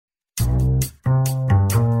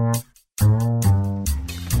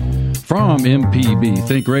From MPB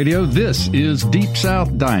Think Radio, this is Deep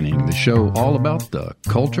South Dining, the show all about the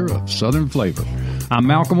culture of Southern flavor. I'm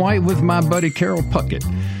Malcolm White with my buddy Carol Puckett,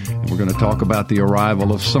 and we're going to talk about the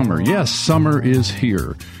arrival of summer. Yes, summer is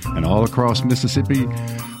here, and all across Mississippi,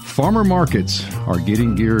 farmer markets are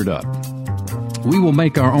getting geared up. We will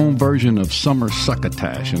make our own version of summer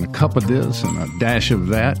succotash, and a cup of this and a dash of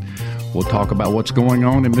that. We'll talk about what's going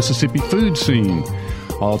on in Mississippi food scene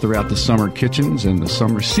all throughout the summer kitchens and the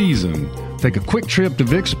summer season. Take a quick trip to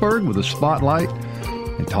Vicksburg with a spotlight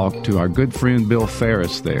and talk to our good friend Bill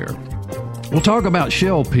Ferris there. We'll talk about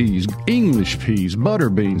shell peas, English peas,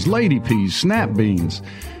 butter beans, lady peas, snap beans.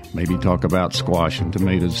 Maybe talk about squash and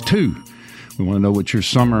tomatoes too. We want to know what your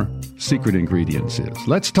summer secret ingredients is.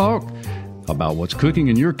 Let's talk about what's cooking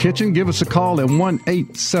in your kitchen. Give us a call at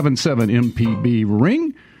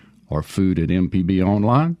 1-877-MPB-RING or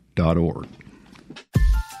food@mpbonline.org.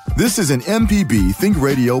 This is an MPB Think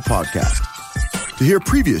Radio podcast. To hear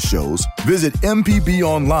previous shows, visit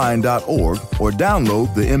mpbonline.org or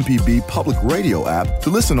download the MPB Public Radio app to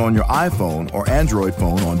listen on your iPhone or Android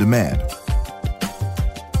phone on demand.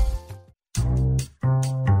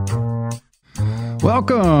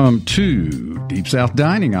 Welcome to Deep South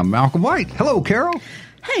Dining. I'm Malcolm White. Hello, Carol.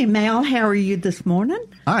 Hey, Mal. How are you this morning?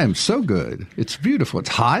 I am so good. It's beautiful. It's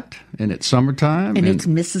hot, and it's summertime. And it's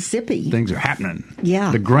Mississippi. Things are happening.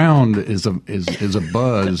 Yeah. The ground is a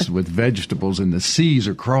buzz with vegetables, and the seas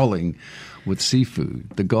are crawling with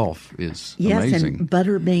seafood. The Gulf is amazing. Yes, and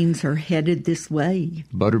butter beans are headed this way.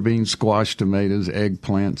 Butter beans, squash, tomatoes,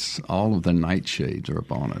 eggplants, all of the nightshades are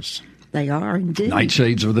upon us. They are indeed.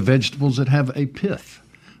 Nightshades are the vegetables that have a pith,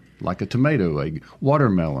 like a tomato, a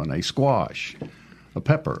watermelon, a squash, a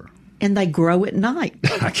pepper. And they grow at night.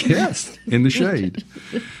 I guess, in the shade.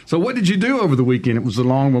 So what did you do over the weekend? It was a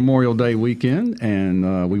long Memorial Day weekend,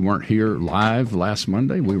 and we weren't here live last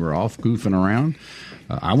Monday. We were off goofing around.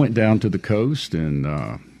 I went down to the coast, and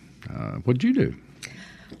what did you do?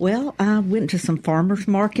 Well, I went to some farmers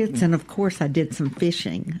markets, and, of course, I did some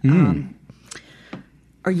fishing.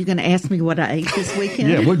 Are you going to ask me what I ate this weekend?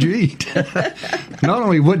 Yeah, what did you eat? Not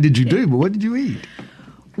only what did you do, but what did you eat?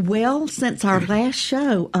 Well, since our last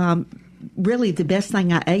show, really the best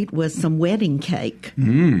thing I ate was some wedding cake.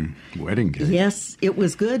 Wedding cake. Yes, it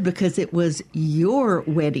was good because it was your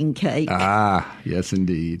wedding cake. Ah, yes,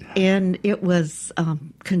 indeed. And it was,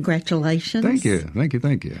 congratulations. Thank you.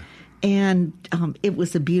 And it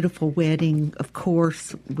was a beautiful wedding, of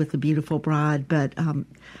course, with a beautiful bride. But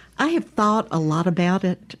I have thought a lot about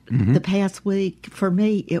it the past week. For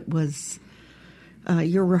me, it was,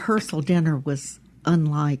 your rehearsal dinner was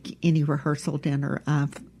unlike any rehearsal dinner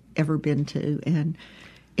I've ever been to. And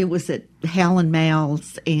it was at Hal and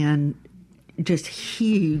Mal's, and just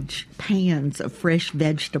huge pans of fresh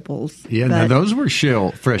vegetables. Yeah, now those were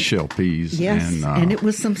fresh shell peas. Yes, and it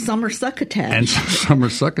was some summer succotash.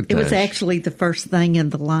 It was actually the first thing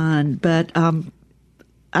in the line. But I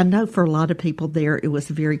know for a lot of people there, it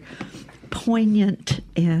was a very poignant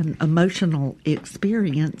and emotional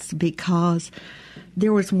experience because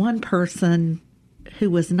there was one person who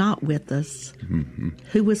was not with us,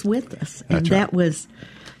 who was with us. And that was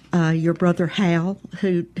your brother Hal,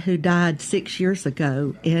 who died 6 years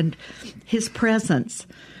ago. And his presence,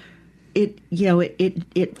 it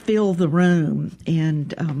filled the room.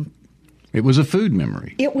 And it was a food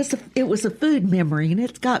memory. It was a food memory, and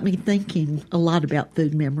it's got me thinking a lot about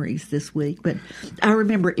food memories this week. But I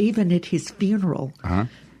remember even at his funeral,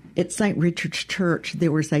 at St. Richard's Church,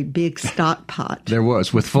 there was a big stock pot. There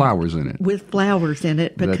was, with flowers in it.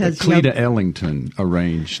 Because that Cleta Ellington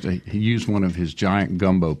arranged. He used one of his giant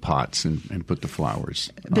gumbo pots and put the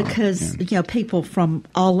flowers. Because people from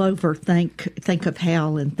all over think of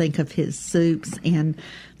Hal and think of his soups. And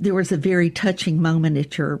there was a very touching moment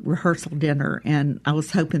at your rehearsal dinner, and I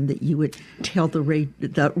was hoping that you would tell the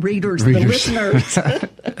readers, the listeners.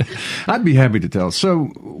 I'd be happy to tell. So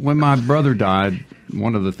when my brother died,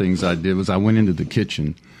 one of the things I did was I went into the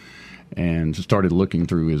kitchen and started looking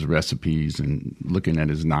through his recipes and looking at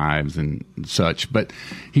his knives and such. But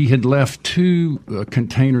he had left 2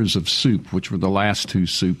 containers of soup, which were the last 2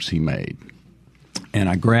 soups he made. And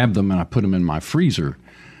I grabbed them and I put them in my freezer.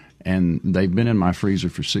 And they've been in my freezer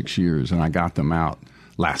for 6 years. And I got them out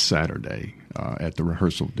last Saturday at the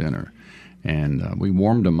rehearsal dinner. And we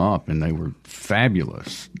warmed them up, and they were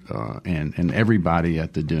fabulous. And everybody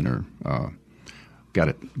at the dinner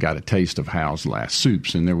got a taste of Hal's last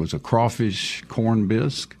soups. And there was a crawfish corn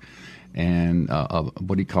bisque and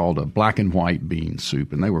what he called a black and white bean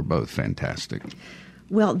soup, and they were both fantastic.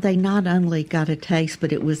 Well, they not only got a taste,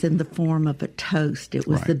 but it was in the form of a toast. It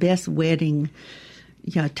was the best wedding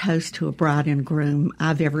toast to a bride and groom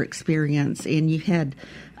I've ever experienced. And you had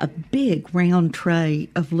a big round tray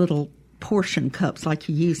of little portion cups like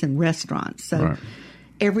you use in restaurants. So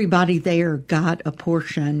everybody there got a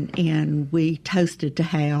portion, and we toasted to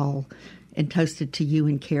Hal and toasted to you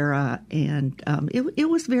and Kara. And it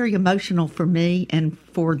was very emotional for me and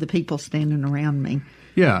for the people standing around me.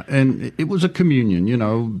 Yeah, and it was a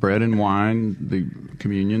communion, bread and wine, the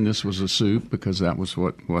communion. This was a soup because that was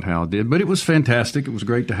what Hal did. But it was fantastic. It was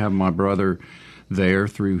great to have my brother there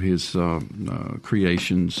through his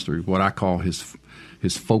creations, through what I call his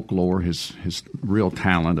folklore, his real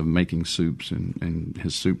talent of making soups and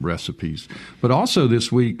his soup recipes. But also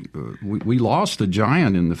this week, we lost a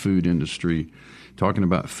giant in the food industry, talking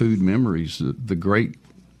about food memories. The great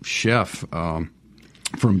chef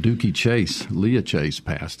from Dooky Chase, Leah Chase,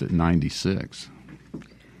 passed at 96.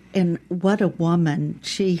 And what a woman.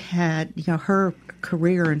 She had, her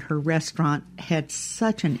career in her restaurant had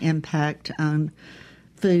such an impact on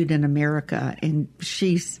food in America. And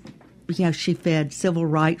she fed civil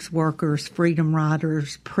rights workers, freedom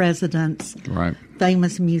riders, presidents,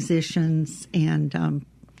 famous musicians, and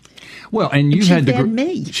well, and you had fed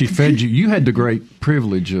me. She fed you. You had the great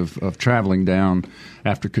privilege of traveling down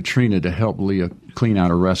after Katrina to help Leah clean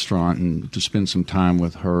out a restaurant and to spend some time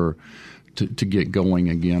with her to get going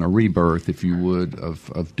again, a rebirth, if you would,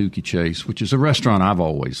 of Dooky Chase, which is a restaurant I've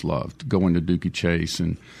always loved, going to Dooky Chase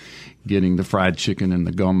and getting the fried chicken and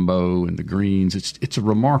the gumbo and the greens. It's a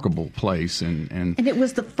remarkable place. And it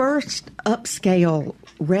was the first upscale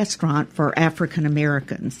restaurant for African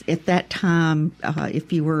Americans. At that time,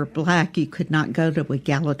 if you were black, you could not go to a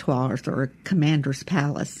Galatoire's or a Commander's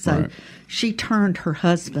Palace. So she turned her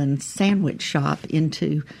husband's sandwich shop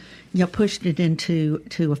into, pushed it into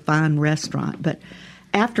a fine restaurant. But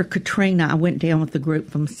after Katrina, I went down with the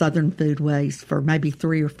group from Southern Foodways for maybe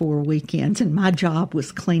 3 or 4 weekends, and my job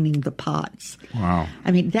was cleaning the pots. Wow.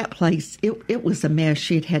 I mean, that place, it was a mess.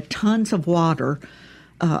 She had tons of water.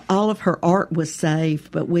 All of her art was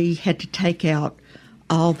saved, but we had to take out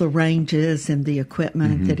all the ranges and the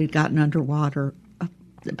equipment that had gotten underwater.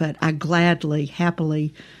 But I gladly,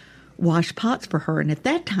 happily washed pots for her. And at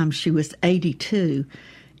that time, she was 82,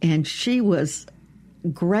 and she was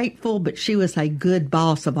grateful, but she was a good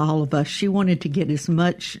boss of all of us. She wanted to get as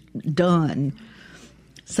much done,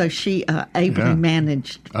 so she ably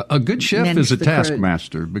managed. A good chef is a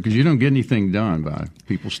taskmaster because you don't get anything done by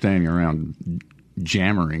people standing around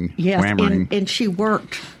jammering, clamoring. And she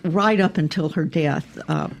worked right up until her death,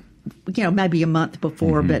 maybe a month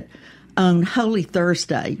before, but on Holy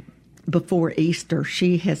Thursday before Easter,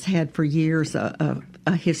 she has had for years a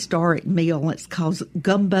historic meal. It's called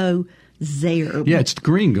gumbo zerb. Yeah, it's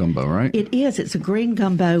green gumbo, right? It is. It's a green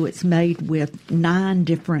gumbo. It's made with 9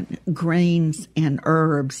 different greens and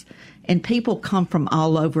herbs. And people come from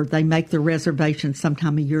all over. They make their reservations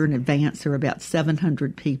sometime a year in advance. There are about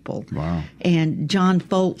 700 people. Wow. And John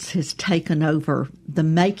Foltz has taken over the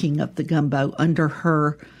making of the gumbo under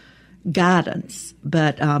her guidance.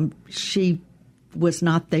 But she was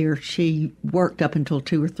not there. She worked up until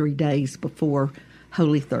 2 or 3 days before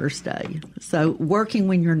Holy Thursday. So working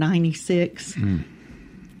when you're 96,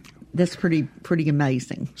 that's pretty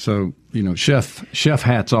amazing. So, chef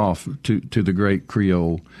hats off to the great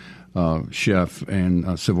Creole chef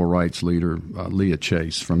and civil rights leader Leah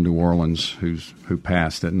Chase from New Orleans, who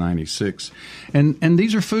passed at 96. And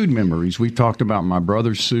these are food memories. We've talked about my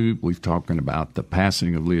brother's soup. We've talked about the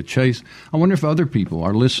passing of Leah Chase. I wonder if other people,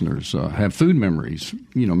 our listeners, have food memories,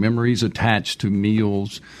 memories attached to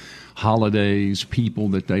meals, holidays, people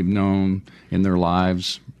that they've known in their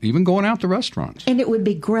lives, even going out to restaurants. And it would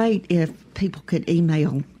be great if people could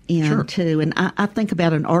email in, too. And I think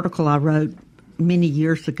about an article I wrote many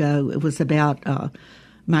years ago. It was about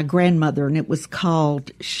my grandmother, and it was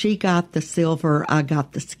called "She Got the Silver, I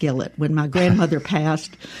Got the Skillet." When my grandmother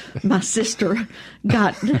passed, my sister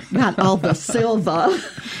got all the silver.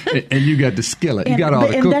 And you got the skillet. You got all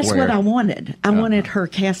the cookware. And that's what I wanted. I wanted her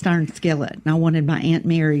cast iron skillet, and I wanted my Aunt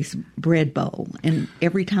Mary's bread bowl. And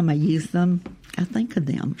every time I use them, I think of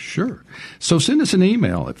them. Sure. So send us an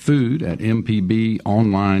email at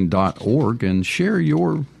food@mpbonline.org and share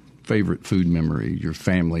your favorite food memory, your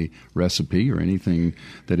family recipe, or anything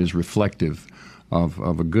that is reflective of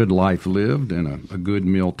a good life lived and a good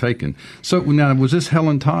meal taken. So now, was this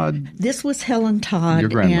Helen Todd? This was Helen Todd. Your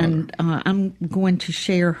grandmother. And I'm going to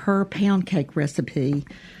share her pound cake recipe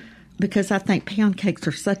because I think pound cakes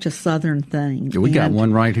are such a Southern thing. Yeah, we got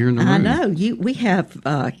one right here in the room. I know. We have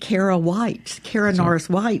Kara Norris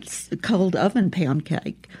White's cold oven pound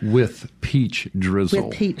cake. With peach drizzle.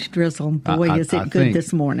 With peach drizzle. Boy, is it good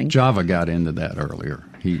this morning. Java got into that earlier.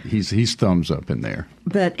 He's thumbs up in there.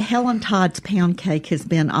 But Helen Todd's pound cake has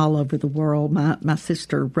been all over the world. My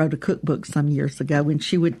sister wrote a cookbook some years ago, and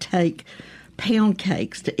she would take pound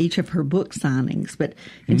cakes to each of her book signings, but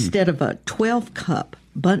instead of a 12-cup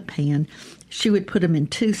bundt pan, she would put them in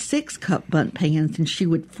 2 6-cup bundt pans, and she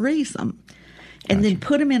would freeze them and then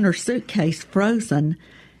put them in her suitcase frozen.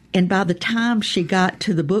 And by the time she got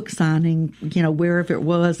to the book signing, wherever it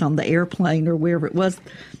was on the airplane or wherever it was,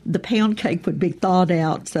 the pound cake would be thawed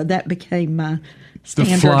out. So that became my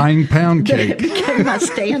standard. The flying pound cake. It became my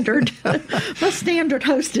standard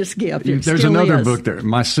hostess gift. There's another book there,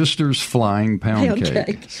 My Sister's Flying Pound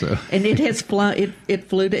Cake. So. And it has it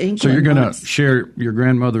flew to England. So you're going to share your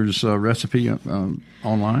grandmother's recipe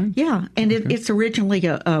online? Yeah, and it's originally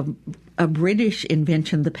a British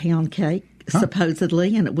invention, the pound cake.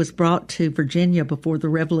 Supposedly, and it was brought to Virginia before the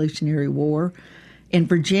Revolutionary War. And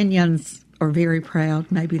Virginians are very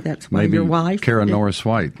proud. Maybe that's why your wife. Kara Norris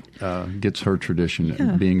White gets her tradition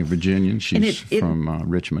of being a Virginian. She's from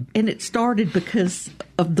Richmond. And it started because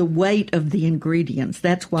of the weight of the ingredients.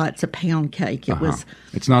 That's why it's a pound cake.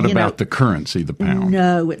 It's not about the currency, the pound.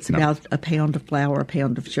 No, it's about a pound of flour, a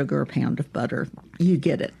pound of sugar, a pound of butter. You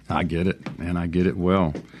get it. I get it, and I get it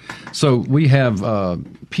well. So we have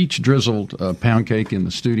peach-drizzled pound cake in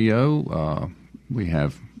the studio. We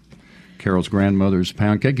have Carol's grandmother's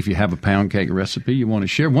pound cake. If you have a pound cake recipe you want to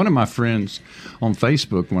share. One of my friends on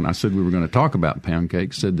Facebook, when I said we were going to talk about pound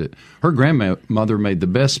cake, said that her grandmother made the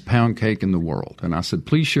best pound cake in the world. And I said,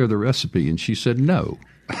 please share the recipe. And she said, no.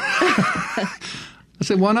 I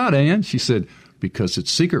said, why not, Ann? She said, because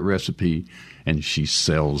it's a secret recipe and she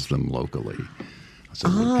sells them locally. I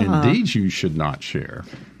said, indeed, you should not share.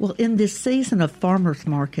 Well, in this season of farmers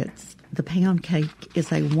markets, the pound cake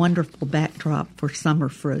is a wonderful backdrop for summer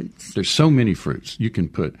fruits. There's so many fruits. You can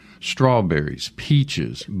put strawberries,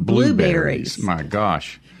 peaches, blueberries. My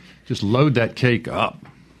gosh. Just load that cake up.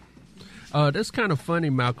 That's kind of funny,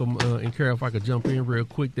 Malcolm and Carol, if I could jump in real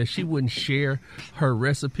quick, that she wouldn't share her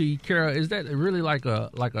recipe. Carol, is that really like a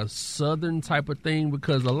Southern type of thing?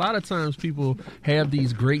 Because a lot of times people have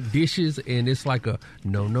these great dishes, and it's like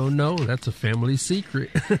no, that's a family secret.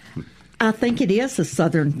 I think it is a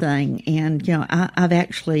Southern thing, and I've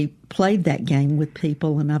actually played that game with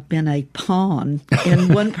people, and I've been a pawn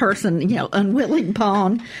in one person, unwilling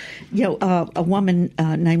pawn. A woman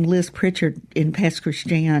named Liz Pritchard in Pass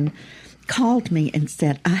Christian called me and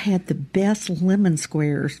said, I had the best lemon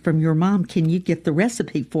squares from your mom. Can you get the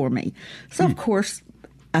recipe for me? So, of course,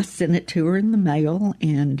 I sent it to her in the mail,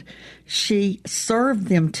 and she served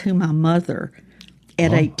them to my mother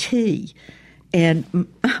at a tea. And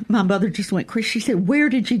my mother just went crazy. She said, where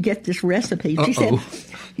did you get this recipe? She said,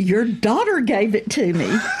 your daughter gave it to me.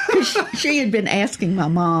 Because she had been asking my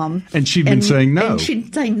mom. And she'd been saying no. And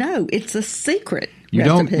she'd say no. It's a secret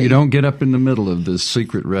recipe. You don't get up in the middle of this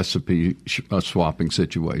secret recipe swapping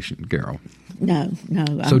situation, Carol. No.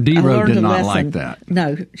 So D-Row did not like that.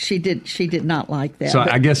 No, she did not like that. So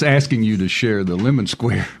I guess asking you to share the lemon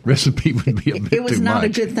square recipe would be a bit too much. It was not a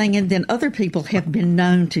good thing. And then other people have been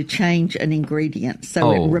known to change an ingredient,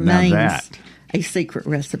 so it remains a secret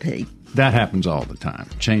recipe. That happens all the time,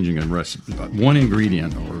 changing a recipe, one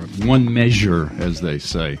ingredient or one measure, as they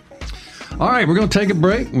say. All right, we're going to take a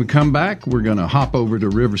break. When we come back, we're going to hop over to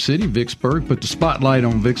River City, Vicksburg, put the spotlight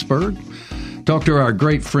on Vicksburg. Talk to our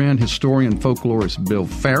great friend, historian, folklorist Bill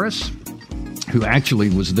Ferris, who actually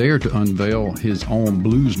was there to unveil his own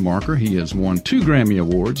blues marker. He has won 2 Grammy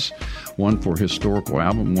Awards, one for historical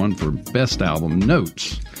album, one for best album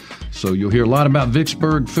notes. So you'll hear a lot about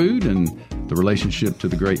Vicksburg food and the relationship to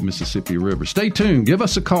the great Mississippi River. Stay tuned. Give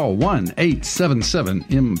us a call,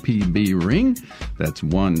 1-877-MPB-RING. That's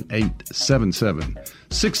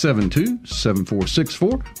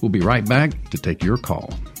 1-877-672-7464. We'll be right back to take your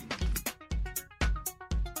call.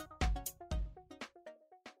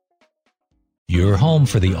 Your home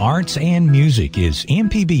for the arts and music is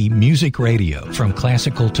MPB Music Radio. From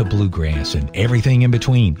classical to bluegrass and everything in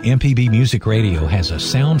between, MPB Music Radio has a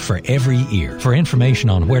sound for every ear. For information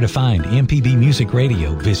on where to find MPB Music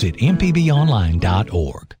Radio, visit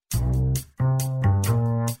mpbonline.org.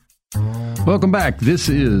 Welcome back. This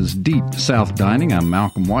is Deep South Dining. I'm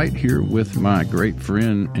Malcolm White here with my great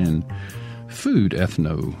friend and food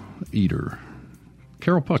ethno-eater,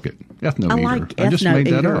 Carol Puckett, ethno-eater. I just made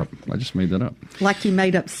that up. Like you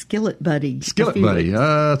made up Skillet Buddy. Skillet Buddy.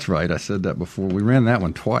 That's right. I said that before. We ran that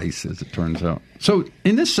one twice, as it turns out. So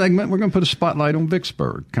in this segment, we're going to put a spotlight on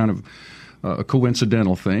Vicksburg, kind of a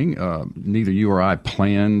coincidental thing. Neither you or I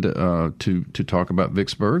planned to talk about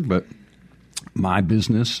Vicksburg, but my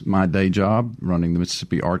business, my day job, running the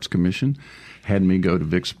Mississippi Arts Commission, had me go to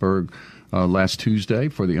Vicksburg last Tuesday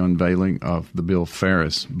for the unveiling of the Bill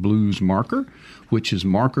Ferris Blues Marker, which is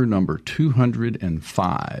marker number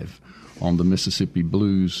 205 on the Mississippi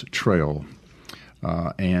Blues Trail.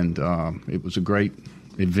 And it was a great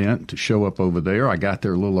event to show up over there. I got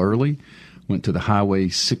there a little early, went to the Highway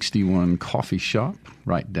 61 coffee shop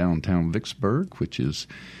right downtown Vicksburg, which is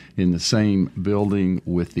in the same building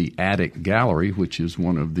with the Attic Gallery, which is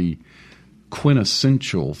one of the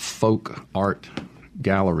quintessential folk art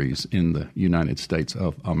galleries in the United States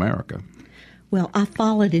of America. Well, I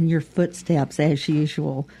followed in your footsteps as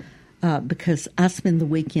usual because I spend the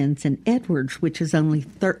weekends in Edwards, which is only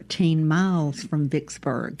 13 miles from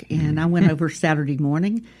Vicksburg. And I went over Saturday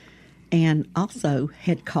morning and also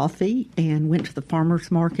had coffee and went to the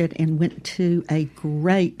farmer's market and went to a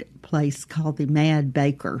great place called the Mad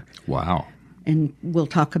Baker. Wow. And we'll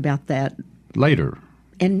talk about that later.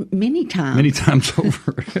 And many times. Many times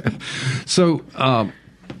over. So,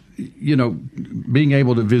 being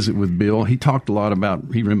able to visit with Bill, he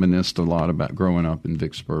reminisced a lot about growing up in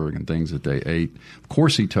Vicksburg and things that they ate. Of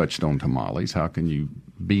course, he touched on tamales. How can you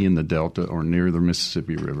be in the Delta or near the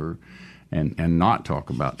Mississippi River and not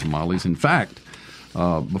talk about tamales? In fact,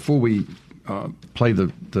 before we play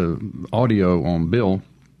the audio on Bill,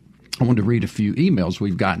 I wanted to read a few emails.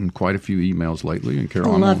 We've gotten quite a few emails lately. And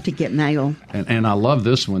Carol, I love to get mail. And I love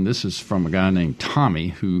this one. This is from a guy named Tommy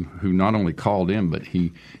who not only called in, but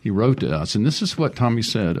he wrote to us. And this is what Tommy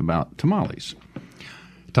said about tamales.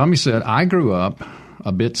 Tommy said, I grew up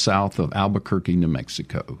a bit south of Albuquerque, New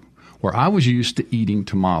Mexico, where I was used to eating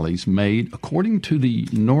tamales made according to the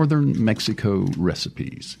northern Mexico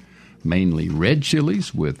recipes, mainly red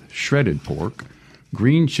chilies with shredded pork,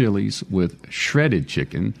 green chilies with shredded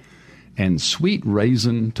chicken, and sweet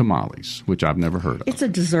raisin tamales, which I've never heard of. It's a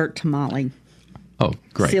dessert tamale. Oh,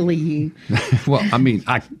 great. Silly you. Well, I mean,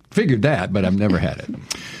 I figured that, but I've never had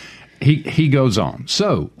it. He goes on.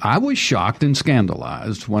 So I was shocked and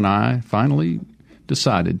scandalized when I finally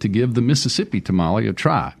decided to give the Mississippi tamale a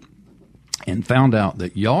try and found out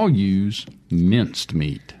that y'all use minced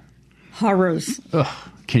meat. Horrors. Ugh.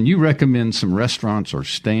 Can you recommend some restaurants or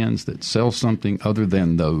stands that sell something other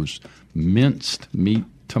than those minced meat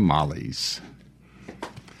tamales?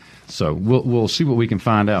 So we'll see what we can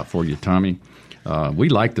find out for you, Tommy. We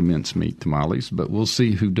like the minced meat tamales, but we'll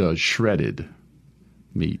see who does shredded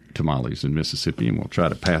meat tamales in Mississippi, and we'll try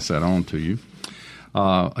to pass that on to you.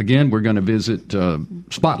 Again, we're going to visit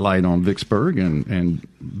Spotlight on Vicksburg and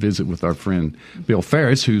visit with our friend Bill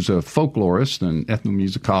Ferris, who's a folklorist and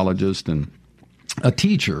ethnomusicologist and a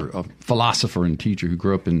teacher, a philosopher and teacher who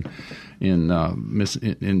grew up in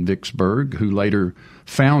Vicksburg, who later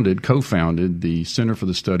co-founded the Center for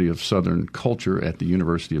the Study of Southern Culture at the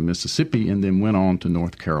University of Mississippi, and then went on to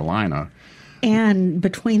North Carolina. And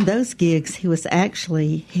between those gigs, he was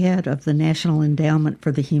actually head of the National Endowment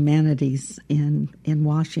for the Humanities in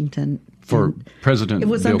Washington. For President Bill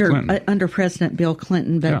Clinton. It was under President Bill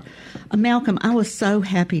Clinton. But Malcolm, I was so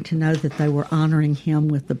happy to know that they were honoring him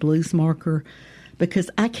with the Blues Marker,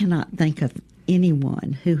 because I cannot think of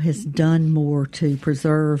anyone who has done more to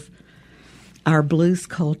preserve our blues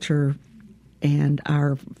culture and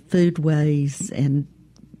our foodways and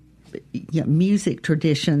music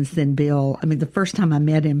traditions than Bill. I mean, the first time I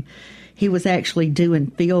met him, he was actually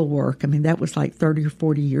doing field work. I mean, that was like 30 or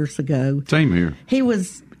 40 years ago. Same here. He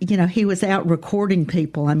was out recording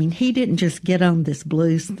people. I mean, he didn't just get on this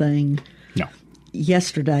blues thing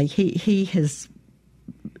yesterday. He has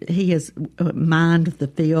mined the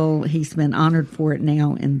field. He's been honored for it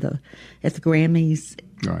now at the Grammys.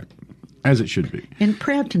 Right, as it should be. And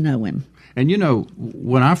proud to know him. And,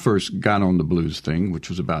 when I first got on the blues thing, which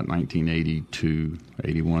was about 1982,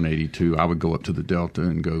 81, 82, I would go up to the Delta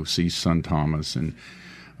and go see Son Thomas and,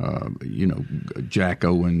 Jack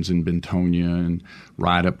Owens and Bentonia and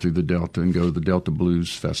ride up through the Delta and go to the Delta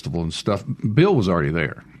Blues Festival and stuff. Bill was already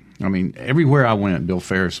there. I mean, everywhere I went, Bill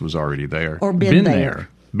Ferris was already there. Or been there.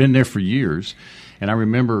 Been there for years. And I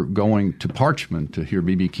remember going to Parchman to hear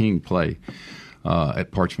B.B. King play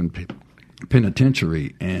at Parchman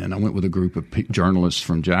Penitentiary, and I went with a group of journalists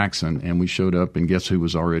from Jackson, and we showed up, and guess who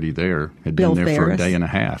was already there? Had Bill been there Ferris. for a day and a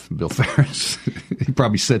half. Bill Ferris. He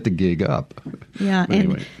probably set the gig up. Yeah, but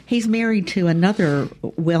anyway. And he's married to another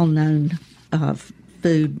well-known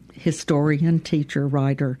food historian, teacher,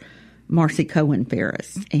 writer, Marcy Cohen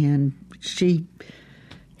Ferris, and she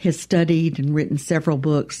has studied and written several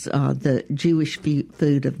books. The Jewish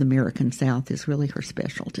food of the American South is really her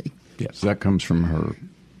specialty. Yes, that comes from her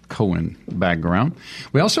Cohen background.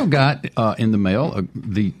 We also got in the mail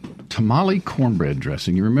the tamale cornbread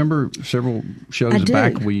dressing. You remember several shows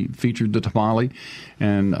back we featured the tamale,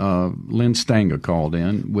 and Lynn Stanga called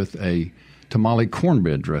in with a tamale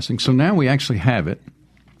cornbread dressing. So now we actually have it,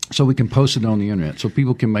 so we can post it on the internet so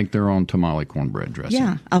people can make their own tamale cornbread dressing.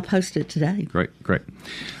 Yeah, I'll post it today. Great.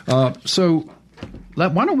 So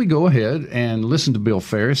why don't we go ahead and listen to Bill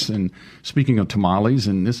Ferris? And speaking of tamales,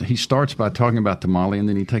 he starts by talking about tamale, and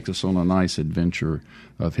then he takes us on a nice adventure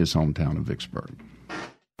of his hometown of Vicksburg.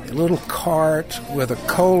 A little cart with a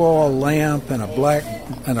coal oil lamp and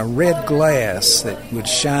a red glass that would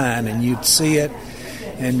shine, and you'd see it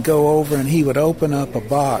and go over, and he would open up a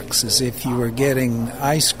box as if you were getting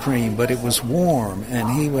ice cream, but it was warm, and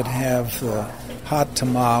he would have the hot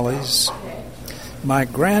tamales. My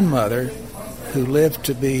grandmother, who lived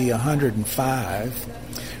to be 105,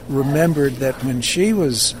 remembered that when she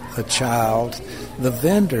was a child, the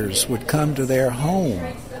vendors would come to their home,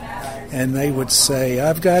 and they would say,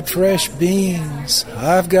 "I've got fresh beans,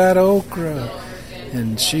 I've got okra,"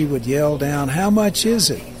 and she would yell down, "How much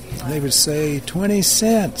is it?" They would say 20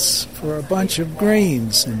 cents for a bunch of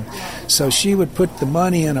greens. And so she would put the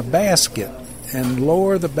money in a basket and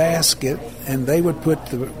lower the basket, and they would put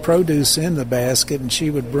the produce in the basket, and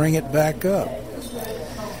she would bring it back up.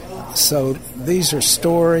 So these are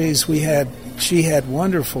stories. She had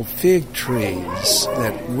wonderful fig trees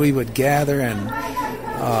that we would gather, and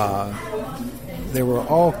there were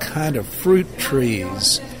all kind of fruit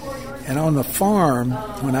trees. And on the farm,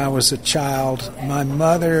 when I was a child, my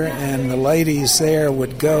mother and the ladies there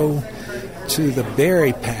would go to the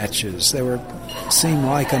berry patches. There seemed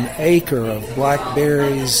like an acre of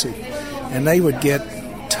blackberries, and they would get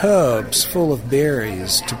tubs full of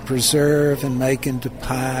berries to preserve and make into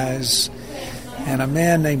pies. And a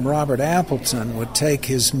man named Robert Appleton would take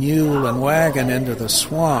his mule and wagon into the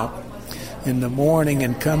swamp in the morning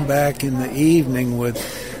and come back in the evening with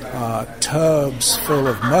tubs full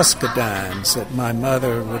of muscadines that my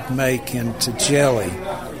mother would make into jelly.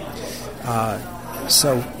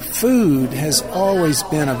 So food has always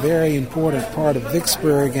been a very important part of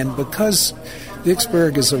Vicksburg, and because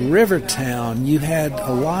Vicksburg is a river town, you had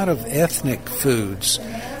a lot of ethnic foods.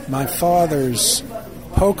 My father's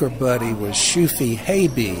poker buddy was Shufi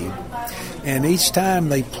Habib, and each time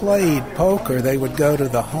they played poker, they would go to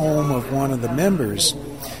the home of one of the members.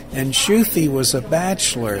 And Shufi was a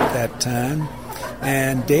bachelor at that time,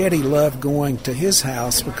 and Daddy loved going to his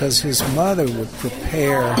house because his mother would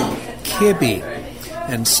prepare kibbe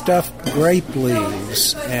and stuffed grape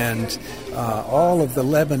leaves and all of the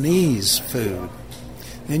Lebanese food.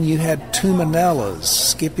 Then you had Tumanella's.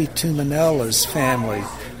 Skippy Tumanella's family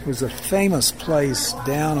was a famous place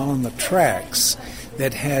down on the tracks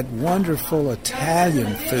that had wonderful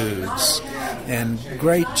Italian foods and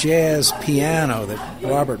great jazz piano that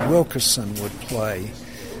Robert Wilkerson would play.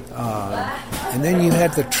 And then you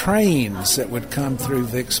had the trains that would come through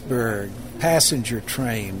Vicksburg, passenger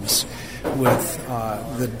trains with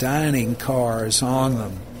the dining cars on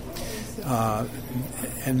them.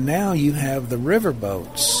 And now you have the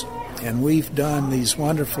riverboats, and we've done these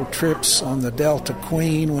wonderful trips on the Delta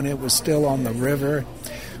Queen when it was still on the river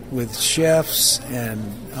with chefs and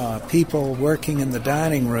people working in the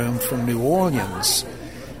dining room from New Orleans.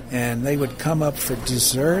 And they would come up for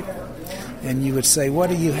dessert, and you would say, "What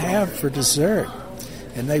do you have for dessert?"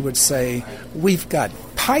 And they would say, "We've got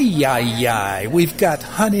pie-yi-yi, we've got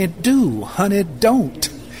honey-do, honey-don't,"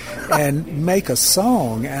 and make a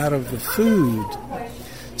song out of the food.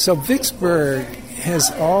 So Vicksburg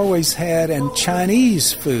has always had, and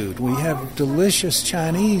Chinese food. We have delicious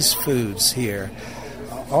Chinese foods here,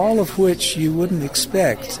 all of which you wouldn't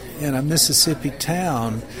expect in a Mississippi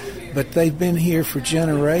town, but they've been here for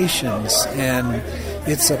generations, and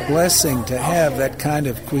it's a blessing to have that kind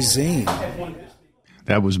of cuisine.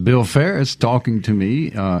 That was Bill Ferris talking to me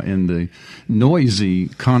in the noisy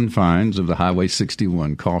confines of the Highway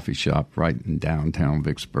 61 coffee shop right in downtown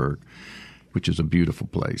Vicksburg, which is a beautiful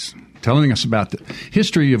place, telling us about the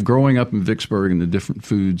history of growing up in Vicksburg and the different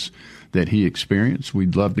foods that he experienced.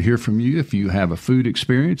 We'd love to hear from you if you have a food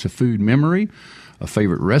experience, a food memory, a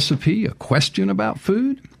favorite recipe, a question about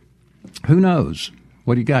food. Who knows?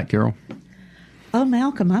 What do you got, Carol? Oh,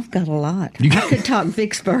 Malcolm, I've got a lot. I could talk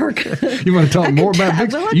Vicksburg. You want to talk more about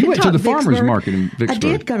Vicksburg? Well, you went to the farmer's market in Vicksburg. I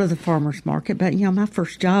did go to the farmer's market, but, my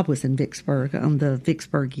first job was in Vicksburg on the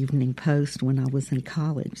Vicksburg Evening Post when I was in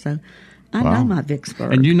college. So I know my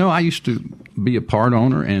Vicksburg. And I used to be a part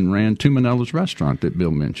owner and ran Tumanella's restaurant that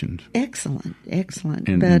Bill mentioned. Excellent.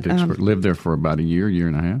 In Vicksburg. Lived there for about a year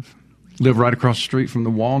and a half. Lived right across the street from the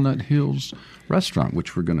Walnut Hills restaurant,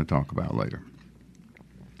 which we're going to talk about later.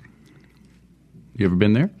 You ever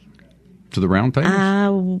been there? to the round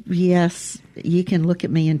table? Yes. You can look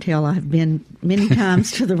at me and tell I've been many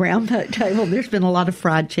times to the round table. There's been a lot of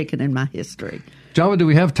fried chicken in my history. Java, do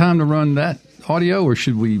we have time to run that audio, or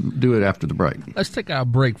should we do it after the break? Let's take our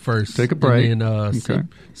break first. Take a break. And then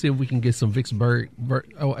see if we can get some Vicksburgians?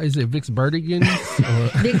 Is it Vicksburgians?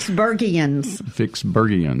 Vicksburgians.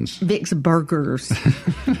 Vicksburgians. Vicksburgers.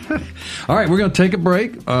 All right, we're going to take a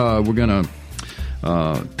break. We're going to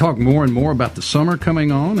talk more and more about the summer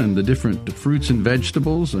coming on and the different fruits and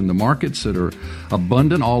vegetables and the markets that are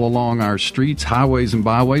abundant all along our streets, highways, and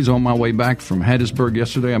byways. On my way back from Hattiesburg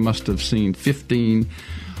yesterday, I must have seen 15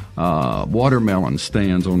 watermelon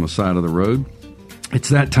stands on the side of the road. It's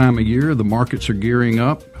that time of year. The markets are gearing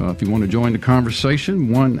up. If you want to join the conversation,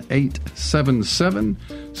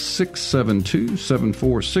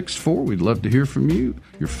 1-877-672-7464. We'd love to hear from you,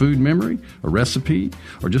 your food memory, a recipe,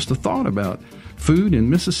 or just a thought about food in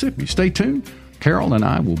Mississippi. Stay tuned. Carol and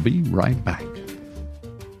I will be right back.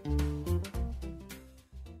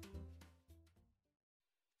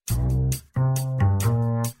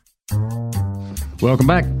 Welcome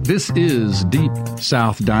back. This is Deep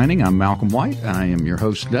South Dining. I'm Malcolm White. I am your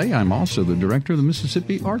host today. I'm also the director of the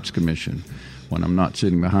Mississippi Arts Commission. When I'm not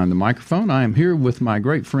sitting behind the microphone, I am here with my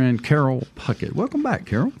great friend Carol Puckett. Welcome back,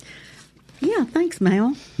 Carol. Yeah, thanks,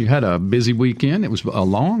 Mal. You had a busy weekend. It was a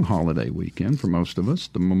long holiday weekend for most of us,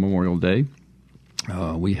 the Memorial Day.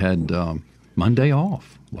 We had Monday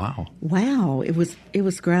off. Wow. It was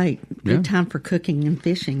great. Good time for cooking and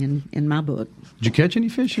fishing in my book. Did you catch any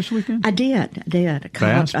fish this weekend? I did. I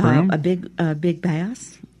caught a big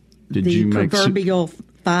bass. Did you make the proverbial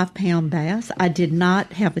 5-pound bass? I did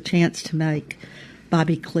not have a chance to make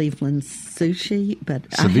Bobby Cleveland's sushi, but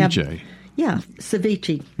ceviche.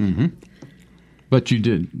 Ceviche. Mm-hmm. But you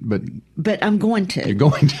did. But I'm going to. You're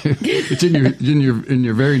going to. It's in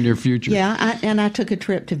your very near future. Yeah, I took a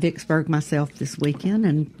trip to Vicksburg myself this weekend,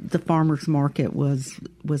 and the farmers market was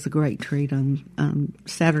a great treat on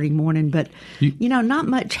Saturday morning. But not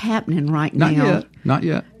much happening right now. Not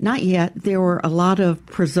yet. There were a lot of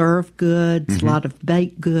preserved goods, a lot of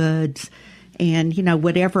baked goods, and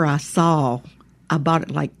whatever I saw, I bought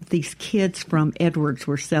it. Like these kids from Edwards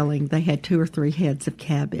were selling. They had 2 or 3 heads of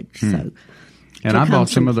cabbage. So. And I bought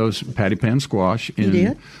some of those patty pan squash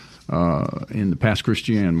in the Pass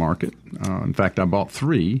Christian market. In fact, I bought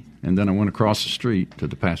 3, and then I went across the street to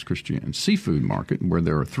the Pass Christian seafood market, where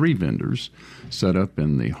there are 3 vendors set up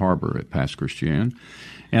in the harbor at Pass Christian.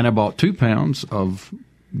 And I bought 2 pounds of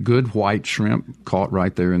good white shrimp caught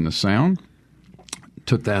right there in the Sound.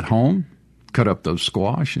 Took that home, cut up those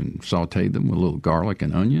squash, and sautéed them with a little garlic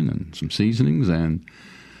and onion and some seasonings, and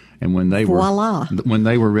when they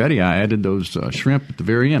were ready, I added those shrimp at the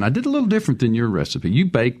very end. I did a little different than your recipe. You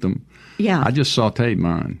baked them. Yeah. I just sautéed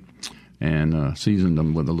mine and seasoned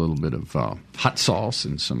them with a little bit of hot sauce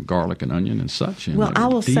and some garlic and onion and such. And I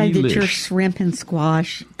will say that your shrimp and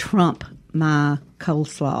squash trump my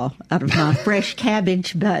coleslaw out of my fresh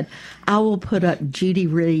cabbage, but I will put up Judy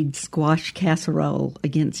Reed's squash casserole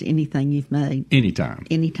against anything you've made. Anytime.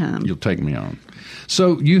 You'll take me on.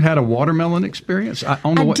 So you had a watermelon experience?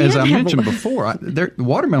 As I mentioned before, the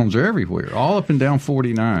watermelons are everywhere. All up and down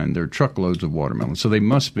 49, there are truckloads of watermelons. So they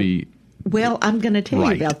must be Well, I'm going to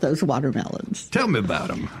tell you about those watermelons. Tell me about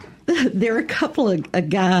them. There are a couple of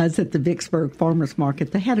guys at the Vicksburg Farmers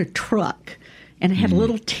Market. They had a truck, and it had a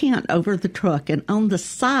little tent over the truck, and on the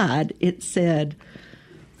side it said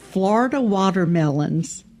Florida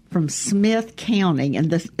watermelons from Smith County,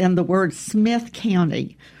 and the word Smith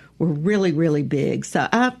County were really, really big. So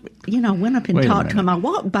I, went up and talked to them. I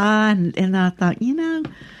walked by and I thought,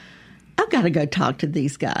 I've got to go talk to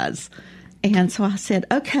these guys. And so I said,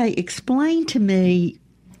 okay, explain to me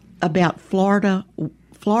about Florida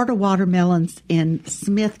watermelons in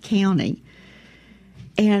Smith County.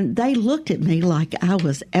 And they looked at me like I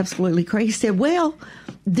was absolutely crazy. He said, well,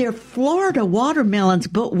 they're Florida watermelons,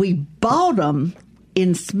 but we bought them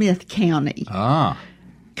in Smith County.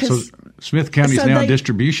 So Smith County is now a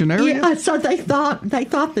distribution area? Yeah, so they thought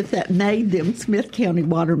that made them Smith County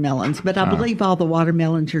watermelons. But I believe all the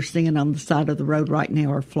watermelons you're seeing on the side of the road right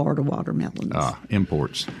now are Florida watermelons.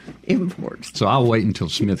 Imports. Imports. So I'll wait until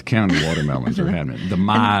Smith County watermelons are happening. The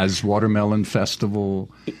Mize Watermelon Festival,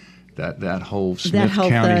 that whole Smith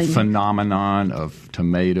County phenomenon of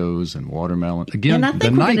tomatoes and watermelon. Again, and I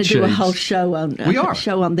think we're going to do a whole show on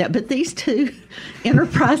that. But these two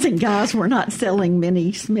enterprising guys were not selling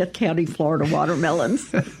many Smith County, Florida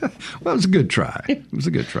watermelons. Well, it was a good try.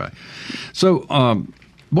 So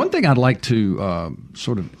one thing I'd like to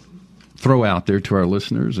sort of throw out there to our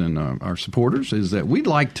listeners and our supporters is that we'd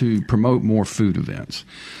like to promote more food events.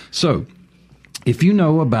 So if you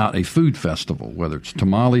know about a food festival, whether it's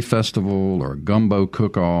Tamale Festival or a Gumbo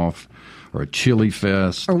Cook-Off or a Chili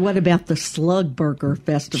Fest. Or what about the Slug Burger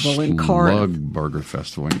Festival in Corinth? Slug Burger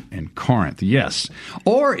Festival in Corinth, yes.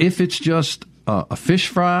 Or if it's just a fish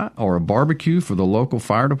fry or a barbecue for the local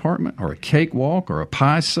fire department or a cakewalk or a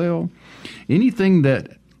pie sale, anything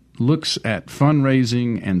that looks at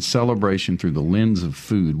fundraising and celebration through the lens of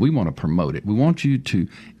food, we want to promote it. We want you to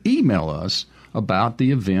email us about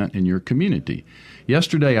the event in your community.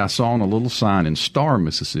 Yesterday, I saw on a little sign in Star,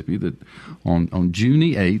 Mississippi, that on June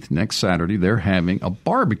the 8th, next Saturday, they're having a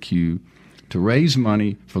barbecue to raise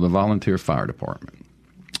money for the volunteer fire department.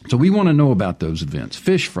 So we want to know about those events: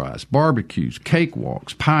 fish fries, barbecues,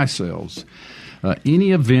 cakewalks, pie sales,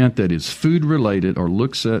 any event that is food related or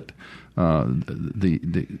looks at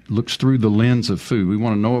looks through the lens of food. We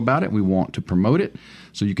want to know about it. We want to promote it.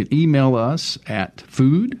 So you can email us at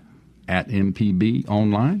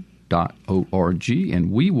food@mpbonline.org,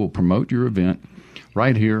 and we will promote your event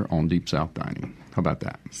right here on Deep South Dining. How about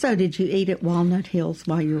that? So did you eat at Walnut Hills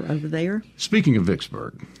while you were over there? Speaking of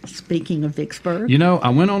Vicksburg. You know, I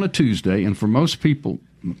went on a Tuesday, and for most people,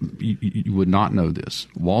 you would not know this.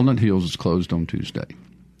 Walnut Hills is closed on Tuesday.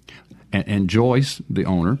 And Joyce, the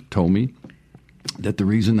owner, told me that the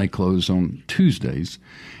reason they close on Tuesdays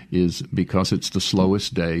is because it's the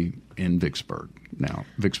slowest day in Vicksburg. Now,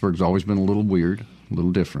 Vicksburg's always been a little weird, a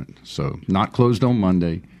little different. So not closed on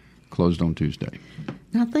Monday, closed on Tuesday.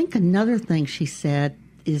 Now, I think another thing she said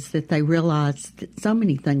is that they realized that so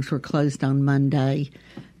many things were closed on Monday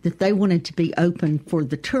that they wanted to be open for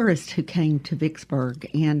the tourists who came to Vicksburg.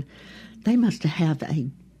 And they must have a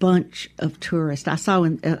bunch of tourists. I saw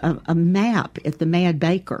a map at the Mad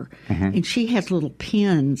Baker, and she has little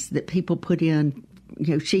pins that people put in.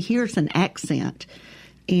 You know, she hears an accent,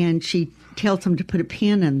 and she tells them to put a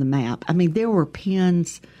pin in the map. I mean, there were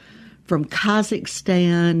pins from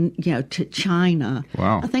Kazakhstan, to China.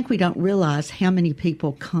 Wow. I think we don't realize how many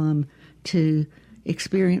people come to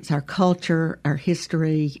experience our culture, our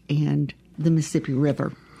history, and the Mississippi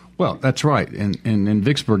River. Well, that's right. And in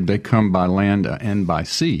Vicksburg, they come by land and by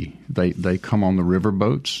sea. They come on the river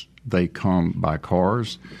boats. They come by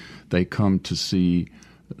cars. They come to see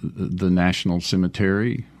the National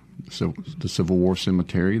Cemetery, so the Civil War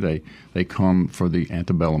Cemetery. They come for the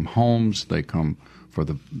antebellum homes. They come for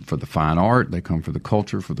the fine art. They come for the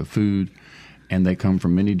culture, for the food, and they come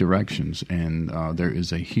from many directions. And there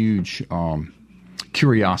is a huge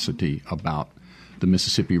curiosity about the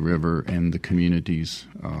Mississippi River and the communities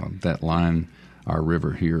that line our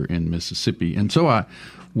river here in Mississippi. And so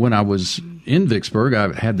when I was in Vicksburg,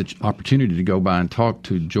 I had the opportunity to go by and talk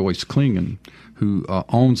to Joyce Klingon, who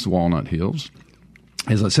owns the Walnut Hills.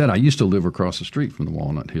 As I said, I used to live across the street from the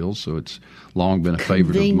Walnut Hills, so it's long been a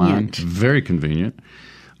favorite of mine. Very convenient.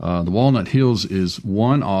 The Walnut Hills is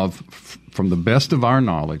one of, from the best of our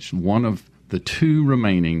knowledge, one of the two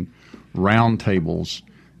remaining round tables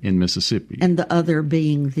in Mississippi. And the other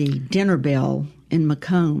being the Dinner Bell in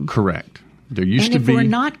Macomb. Correct. There used to be. And if we're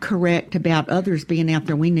not correct about others being out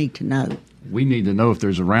there, we need to know. We need to know if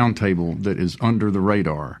there's a round table that is under the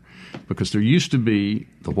radar. Because there used to be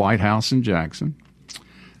the White House in Jackson.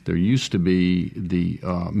 There used to be the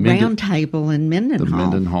round table in Mendenhall. The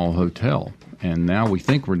Mendenhall Hotel. And now we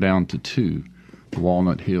think we're down to two, the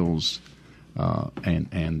Walnut Hills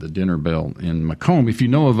and the Dinner Bell in Macomb. If you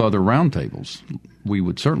know of other round tables, we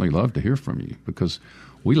would certainly love to hear from you because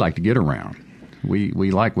we like to get around.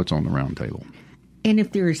 We like what's on the round table. And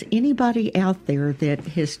if there's anybody out there that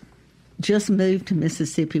has just moved to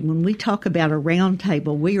Mississippi, when we talk about a round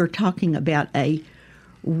table, we are talking about a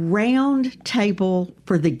round table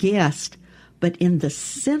for the guest, but in the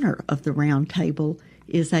center of the round table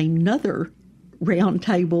is another round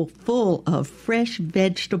table full of fresh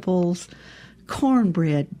vegetables,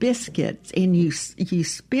 cornbread, biscuits, and you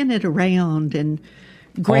spin it around and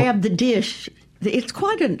grab the dish. It's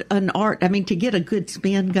quite an art. I mean, to get a good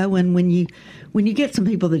spin going, when you get some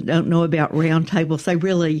people that don't know about round tables, they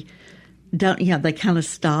really don't. They kind of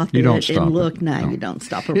stop and look. No, you don't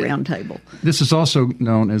stop a round table. This is also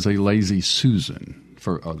known as a lazy Susan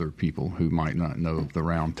for other people who might not know the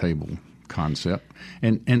round table concept.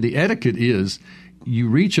 And the etiquette is you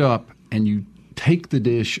reach up and you take the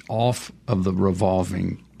dish off of the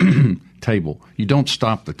revolving table. You don't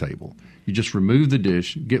stop the table. You just remove the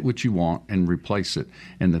dish, get what you want, and replace it,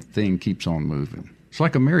 and the thing keeps on moving. It's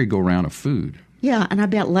like a merry-go-round of food. Yeah, and I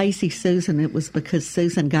bet Lazy Susan, it was because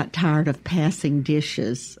Susan got tired of passing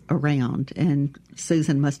dishes around, and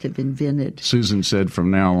Susan must have invented. Susan said,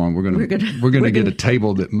 "From now on, we're going to get a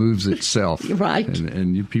table that moves itself, right?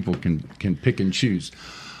 And you people can pick and choose."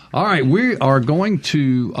 All right, we are going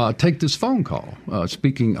to take this phone call.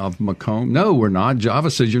 Speaking of McComb, no, we're not.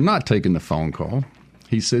 Java says you're not taking the phone call.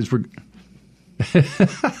 He says we're...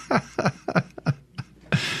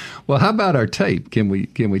 Well, how about our tape? Can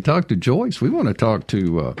we talk to Joyce? We want to talk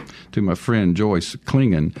to my friend Joyce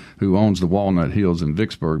Klingon, who owns the Walnut Hills in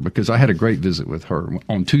Vicksburg, because I had a great visit with her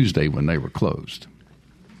on Tuesday when they were closed.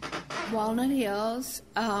 Walnut Hills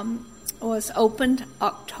was opened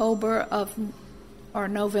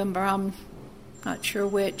November, I'm not sure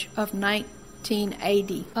which, of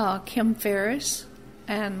 1980. Kim Ferris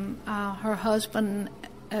and her husband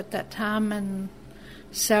at that time and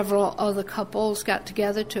several other couples got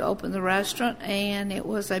together to open the restaurant, and it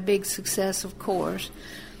was a big success, of course.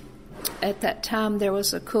 At that time, there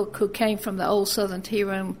was a cook who came from the old Southern Tea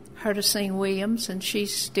Room, Herdicine Williams, and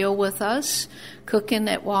she's still with us, cooking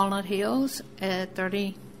at Walnut Hills at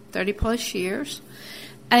 30-plus years.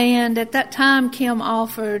 And at that time, Kim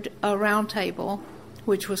offered a round table,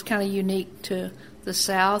 which was kind of unique to the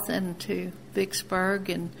South and to Vicksburg.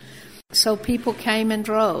 And so people came in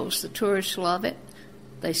droves. The tourists love it.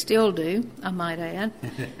 They still do, I might add.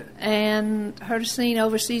 And Herdicine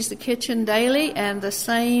oversees the kitchen daily, and the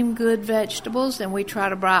same good vegetables, and we try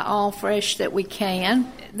to buy all fresh that we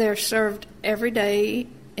can. They're served every day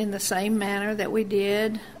in the same manner that we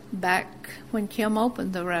did back when Kim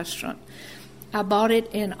opened the restaurant. I bought it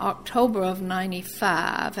in October of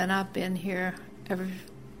 95, and I've been here ever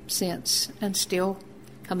since and still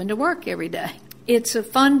coming to work every day. It's a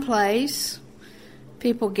fun place.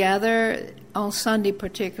 People gather on Sunday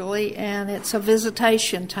particularly, and it's a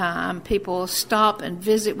visitation time. People stop and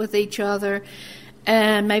visit with each other,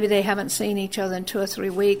 and maybe they haven't seen each other in 2 or 3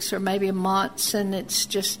 weeks or maybe months, and it's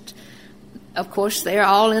just, of course, they're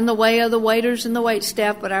all in the way of the waiters and the wait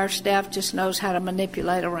staff, but our staff just knows how to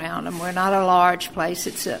manipulate around them. We're not a large place.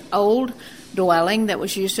 It's an old dwelling that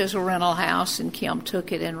was used as a rental house, and Kim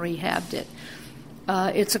took it and rehabbed it.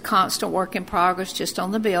 It's a constant work in progress just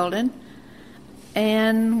on the building.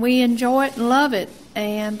 And we enjoy it and love it,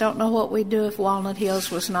 and don't know what we'd do if Walnut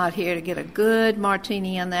Hills was not here to get a good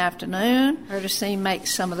martini in the afternoon. Herdicine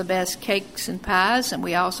makes some of the best cakes and pies, and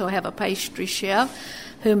we also have a pastry chef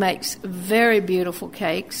who makes very beautiful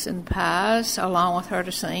cakes and pies along with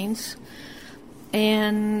Herdicine's.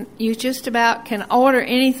 And you just about can order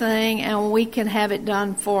anything, and we can have it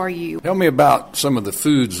done for you. Tell me about some of the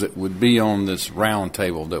foods that would be on this round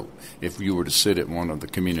table that if you were to sit at one of the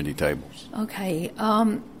community tables. Okay.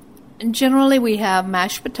 Generally, we have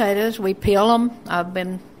mashed potatoes. We peel them. I've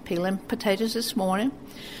been peeling potatoes this morning.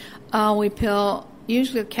 We peel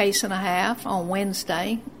usually a case and a half on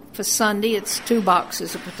Wednesday. For Sunday, it's 2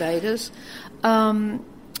 boxes of potatoes.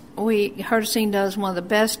 Herdicine does one of the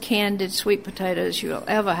best candied sweet potatoes you'll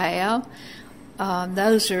ever have.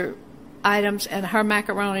 Those are items, and her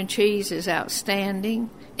macaroni and cheese is outstanding.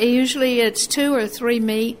 Usually it's 2 or 3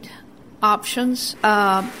 meat options,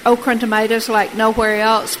 okra and tomatoes like nowhere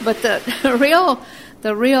else, but the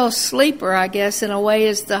real sleeper, I guess, in a way,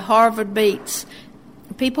 is the Harvard beets.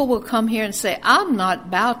 People will come here and say, I'm not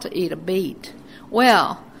about to eat a beet.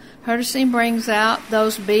 Well, Herdicine brings out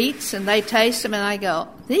those beets, and they taste them, and I go,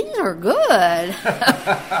 these are good.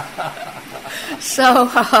 So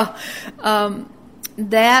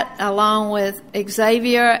that, along with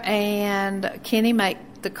Xavier and Kenny, make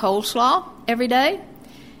the coleslaw every day.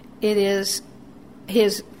 It is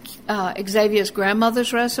his Xavier's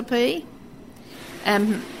grandmother's recipe,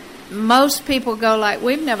 and most people go like,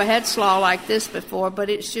 we've never had slaw like this before, but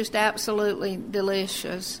it's just absolutely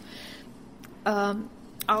delicious.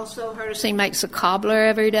 Also, Herdicine makes a cobbler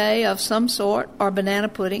every day of some sort, or banana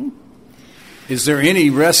pudding. Is there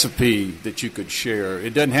any recipe that you could share?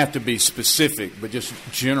 It doesn't have to be specific, but just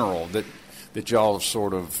general that y'all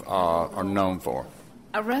sort of are known for.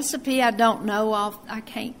 A recipe I don't know off. I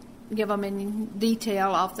can't give them in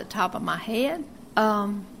detail off the top of my head.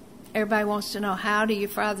 Everybody wants to know, how do you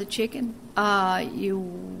fry the chicken?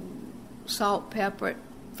 You salt, pepper it,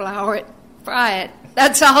 flour it, fry it.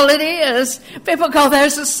 That's all it is. People go,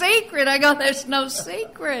 there's a secret. I go, there's no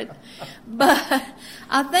secret. But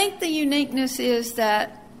I think the uniqueness is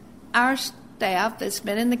that our staff that's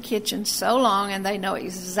been in the kitchen so long, and they know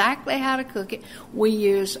exactly how to cook it, we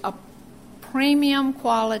use a premium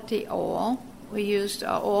quality oil. We used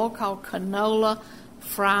an oil called Canola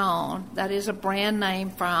Frown. That is a brand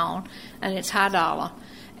name, Frown, and it's high dollar.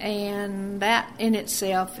 And that in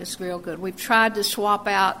itself is real good. We've tried to swap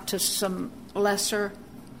out to some lesser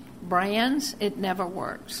brands. It never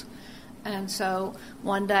works. And so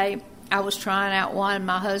one day I was trying out one.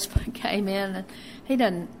 My husband came in, and he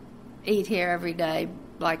doesn't eat here every day,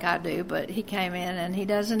 like I do, but he came in and he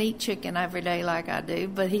doesn't eat chicken every day like I do.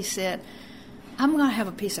 But he said, I'm going to have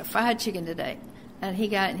a piece of fried chicken today. And he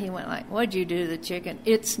got it and he went like, what'd you do to the chicken?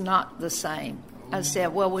 It's not the same. I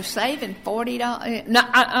said, well, we're saving $40.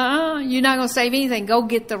 No, you're not going to save anything. Go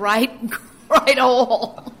get the right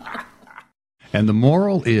oil. And the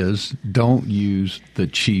moral is, don't use the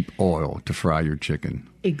cheap oil to fry your chicken.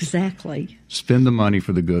 Exactly. Spend the money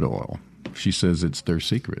for the good oil. She says it's their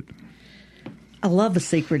secret. I love a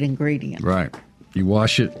secret ingredient. Right. You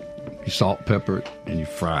wash it, you salt, pepper it, and you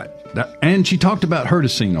fry it. And she talked about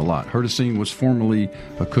Herdesine a lot. Herdesine was formerly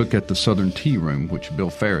a cook at the Southern Tea Room, which Bill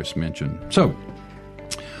Ferris mentioned. So,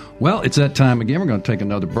 well, it's that time again. We're going to take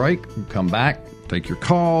another break, come back, take your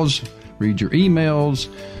calls, read your emails,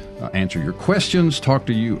 answer your questions, talk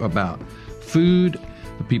to you about food,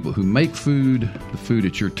 the people who make food, the food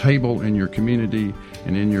at your table, in your community,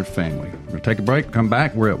 and in your family. We're going to take a break, come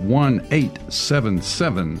back. We're at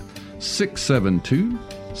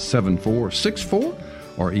 1-877-672-7464,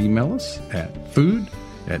 or email us at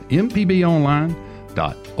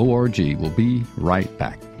food@mpbonline.org. We'll be right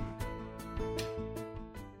back.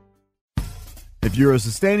 If you're a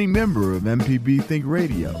sustaining member of MPB Think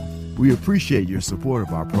Radio, we appreciate your support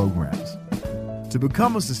of our programs. To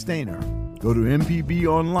become a sustainer, go to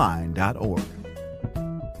mpbonline.org.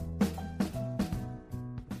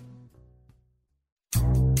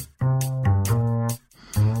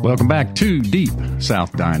 Welcome back to Deep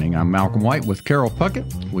South Dining. I'm Malcolm White with Carol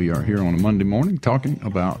Puckett. We are here on a Monday morning talking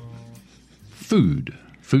about food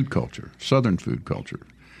culture, Southern food culture,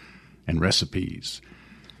 and recipes,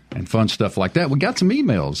 and fun stuff like that. We got some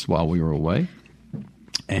emails while we were away,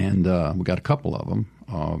 and we got a couple of them.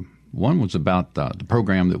 One was about the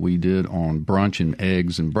program that we did on brunch and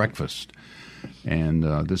eggs and breakfast. And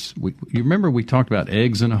you remember we talked about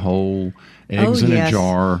eggs in a hole, eggs in a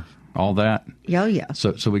jar, all that. Oh yeah.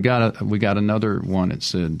 So we got another one that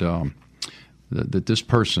said that this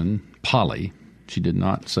person, Polly, she did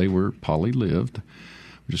not say where Polly lived.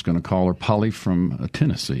 We're just going to call her Polly from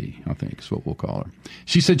Tennessee, I think is what we'll call her.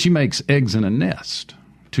 She said she makes eggs in a nest.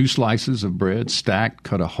 2 slices of bread stacked,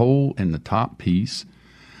 cut a hole in the top piece,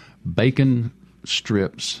 bacon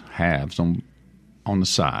strips halves on the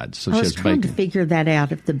sides. So I was trying to figure that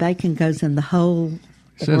out, if the bacon goes in the hole.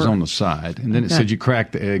 It says on the side. And then it said you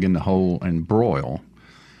crack the egg in the hole and broil.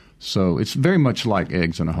 So it's very much like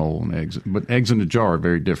eggs in a hole, but eggs in a jar are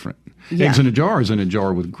very different. Yeah. Eggs in a jar is in a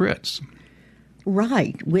jar with grits.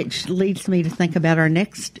 Right, which leads me to think about our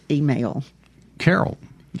next email.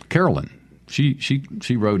 Carolyn, she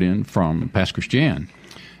wrote in from Pass Christian,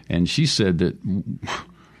 and she said that,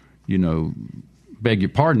 beg your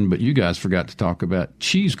pardon, but you guys forgot to talk about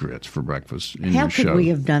cheese grits for breakfast in your show. How could we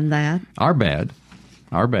have done that? Our bad.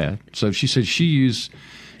 So she said she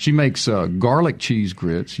makes garlic cheese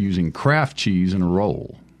grits using Kraft cheese in a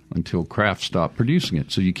roll until Kraft stopped producing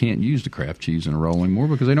it. So you can't use the Kraft cheese in a roll anymore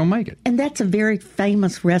because they don't make it. And that's a very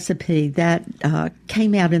famous recipe that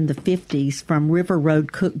came out in the 50s from River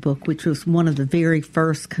Road Cookbook, which was one of the very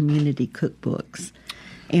first community cookbooks.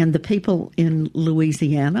 And the people in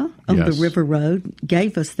Louisiana on the River Road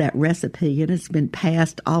gave us that recipe, and it's been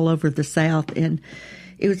passed all over the South. And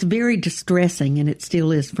it was very distressing, and it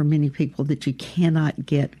still is for many people, that you cannot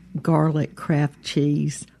get garlic Kraft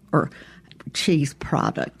cheese or cheese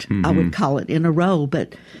product, I would call it, in a roll.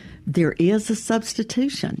 But there is a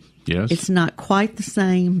substitution. Yes. It's not quite the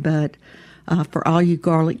same, but for all you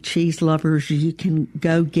garlic cheese lovers, you can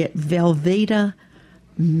go get Velveeta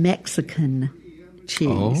Mexican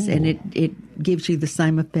cheese, and it gives you the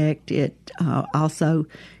same effect. It also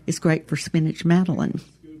is great for spinach Madeleine.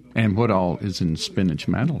 And what all is in spinach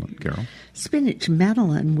Madeleine, Carol? Spinach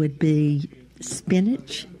Madeleine would be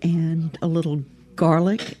spinach and a little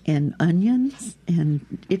garlic and onions, and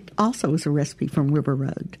it also is a recipe from River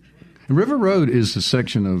Road. River Road is the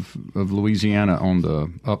section of Louisiana on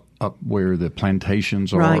the up where the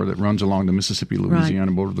plantations are, that runs along the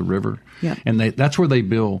Mississippi-Louisiana border of the river. Yep. And that's where they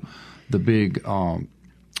build the big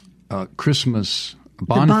Christmas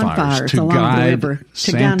bonfires to guide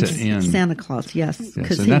Santa in. Santa Claus, yes.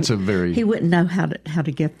 Yes, and that's he wouldn't know how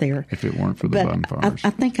to get there if it weren't for the bonfires. I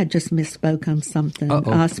think I just misspoke on something.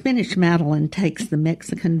 Spinach Madeleine takes the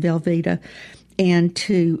Mexican Velveeta, and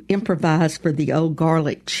to improvise for the old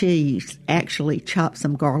garlic cheese, actually chop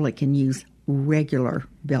some garlic and use regular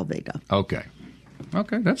Velveeta. Okay,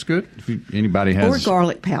 that's good. If anybody has or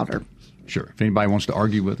garlic powder. Sure. If anybody wants to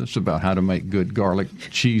argue with us about how to make good garlic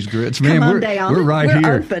cheese grits, we're right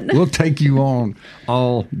here. Open. We'll take you on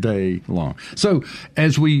all day long. So,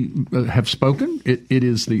 as we have spoken, it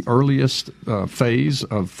is the earliest phase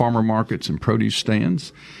of farmer markets and produce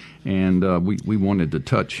stands. And we wanted to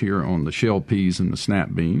touch here on the shell peas and the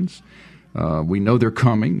snap beans. We know they're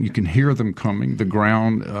coming. You can hear them coming. The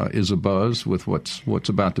ground is abuzz with what's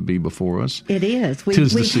about to be before us. It is.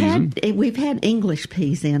 We've had English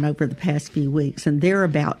peas in over the past few weeks, and they're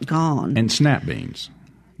about gone. And snap beans.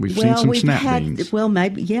 We've seen some snap beans. Well,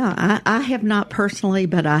 maybe, yeah. I have not personally,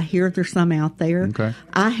 but I hear there's some out there. Okay.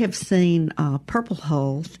 I have seen purple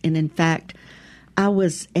hulls, and in fact, I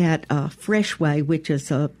was at Freshway, which is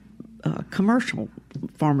a commercial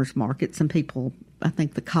farmers market. Some people, I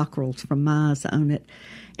think the Cockrells from Mize own it.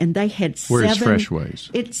 And they had Where's Freshways?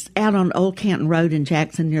 It's out on Old Canton Road in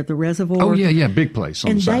Jackson near the reservoir. Oh, yeah, big place.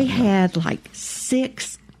 And they had like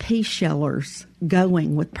 6 pea shellers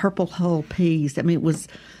going with purple hull peas. I mean, it was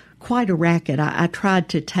quite a racket. I tried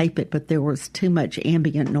to tape it, but there was too much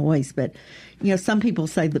ambient noise. But, some people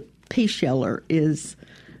say the pea sheller is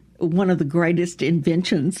one of the greatest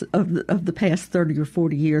inventions of the past 30 or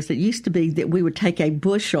 40 years. It used to be that we would take a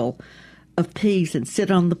bushel of peas and sit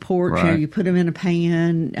on the porch. Right. You put them in a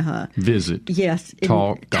pan. Visit. Yes.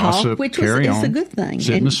 Talk, gossip, which carry on. It's a good thing.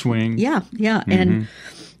 Sit in the swing. Yeah. Mm-hmm.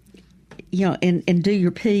 And do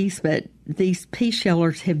your peas. But these pea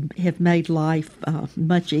shellers have made life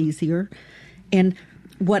much easier. And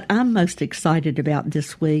what I'm most excited about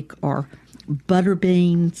this week are butter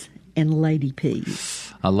beans and lady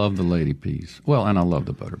peas. I love the lady peas. Well, and I love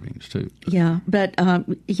the butter beans, too. Yeah, but,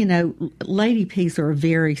 lady peas are a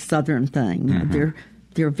very southern thing. Mm-hmm.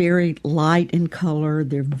 They're very light in color.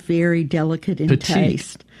 They're very delicate in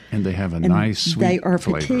taste. And they have a nice sweet They are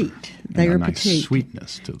flavor. petite. They are nice petite.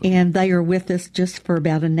 Sweetness to them. And they are with us just for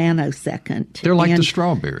about a nanosecond. They're like the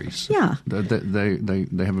strawberries. Yeah.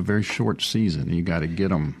 They have a very short season. You got to get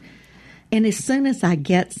them. And as soon as I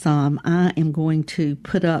get some, I am going to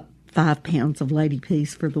put up 5 pounds of lady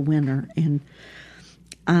peas for the winter. And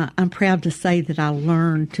I'm proud to say that I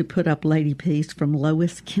learned to put up lady peas from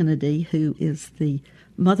Lois Kennedy, who is the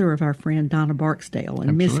mother of our friend Donna Barksdale.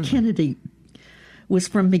 And Miss Kennedy was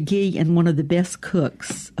from McGee and one of the best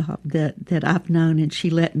cooks that I've known, and she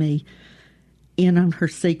let me in on her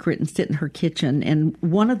secret and sit in her kitchen. And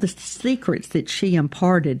one of the secrets that she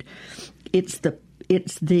imparted, it's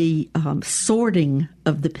the sorting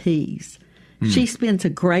of the peas. She spends a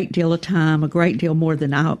great deal of time, a great deal more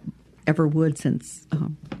than I ever would, since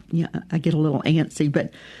I get a little antsy.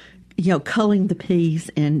 But culling the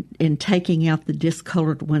peas and taking out the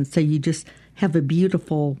discolored ones, so you just have a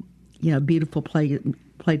beautiful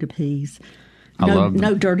plate of peas.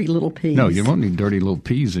 No dirty little peas. No, you won't need dirty little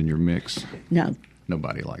peas in your mix. No.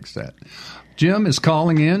 Nobody likes that. Jim is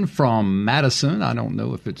calling in from Madison. I don't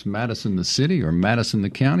know if it's Madison the city or Madison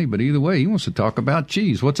the county, but either way, he wants to talk about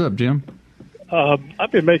cheese. What's up, Jim?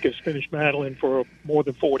 I've been making spinach Madeleine for more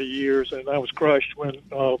than 40 years, and I was crushed when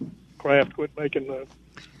Kraft quit making the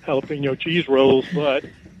jalapeno cheese rolls. But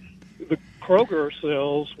the Kroger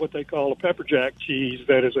sells what they call a pepper jack cheese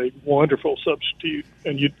that is a wonderful substitute,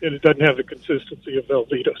 and it doesn't have the consistency of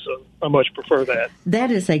Velveeta, so I much prefer that. That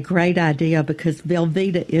is a great idea, because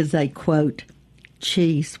Velveeta is a, quote,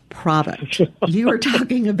 cheese product. You are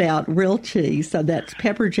talking about real cheese, so that's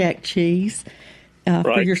pepper jack cheese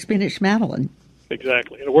for your spinach Madeleine.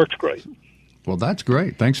 Exactly, and it works great. Well, that's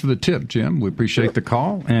great. Thanks for the tip, Jim. We appreciate the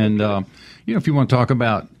call. And, if you want to talk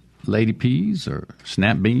about lady peas or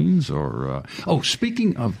snap beans or,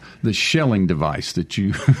 speaking of the shelling device that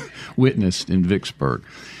you witnessed in Vicksburg,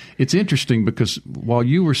 it's interesting because while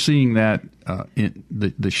you were seeing that, in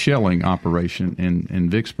the shelling operation in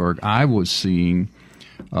Vicksburg, I was seeing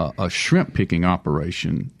a shrimp picking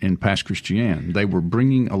operation in Pass Christian. They were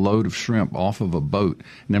bringing a load of shrimp off of a boat,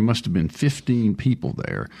 and there must have been 15 people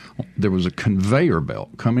there. There was a conveyor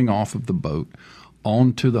belt coming off of the boat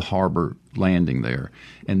onto the harbor landing there,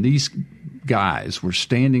 and these guys were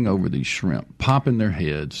standing over these shrimp, popping their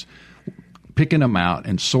heads, picking them out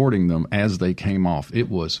and sorting them as they came off. It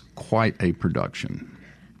was quite a production.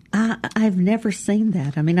 I've never seen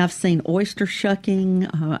that. I mean, I've seen oyster shucking.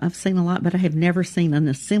 I've seen a lot, but I have never seen an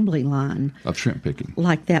assembly line of shrimp picking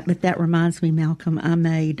like that. But that reminds me, Malcolm, I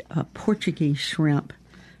made Portuguese shrimp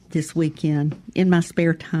this weekend in my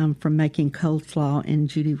spare time from making coleslaw and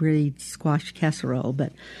Judy Reed's squash casserole.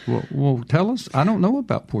 But well, tell us. I don't know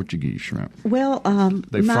about Portuguese shrimp. Well,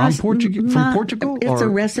 they from Portugal. It's a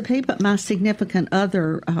recipe, but my significant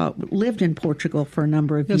other lived in Portugal for a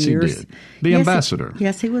number of years. Yes, he did. The ambassador.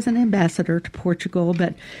 Yes, he was an ambassador to Portugal,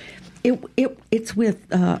 but it's with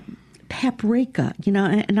paprika,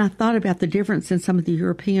 and I thought about the difference in some of the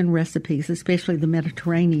European recipes, especially the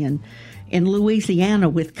Mediterranean. In Louisiana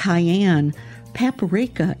with cayenne,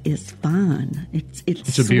 paprika is fine. It's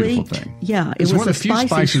a sweet. beautiful thing. Yeah, it's one of the few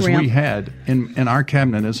spices shrimp. we had in our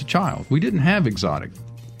cabinet as a child. We didn't have exotic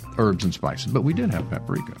herbs and spices, but we did have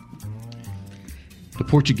paprika. The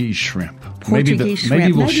Portuguese shrimp. Maybe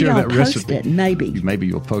we'll share that recipe. Maybe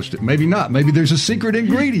you'll post it. Maybe not. Maybe there's a secret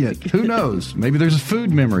ingredient. Who knows? Maybe there's a food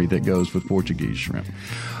memory that goes with Portuguese shrimp.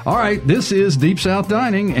 All right, this is Deep South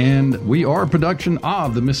Dining, and we are a production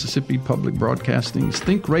of the Mississippi Public Broadcasting's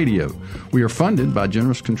Think Radio. We are funded by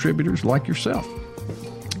generous contributors like yourself.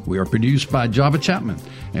 We are produced by Java Chapman,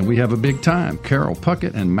 and we have a big time, Carol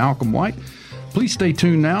Puckett and Malcolm White. Please stay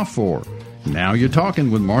tuned now for Now You're Talking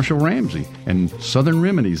with Marshall Ramsey and Southern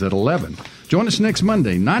Remedies at 11. Join us next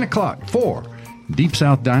Monday, 9 o'clock, for Deep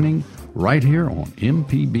South Dining, right here on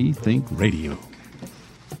MPB Think Radio.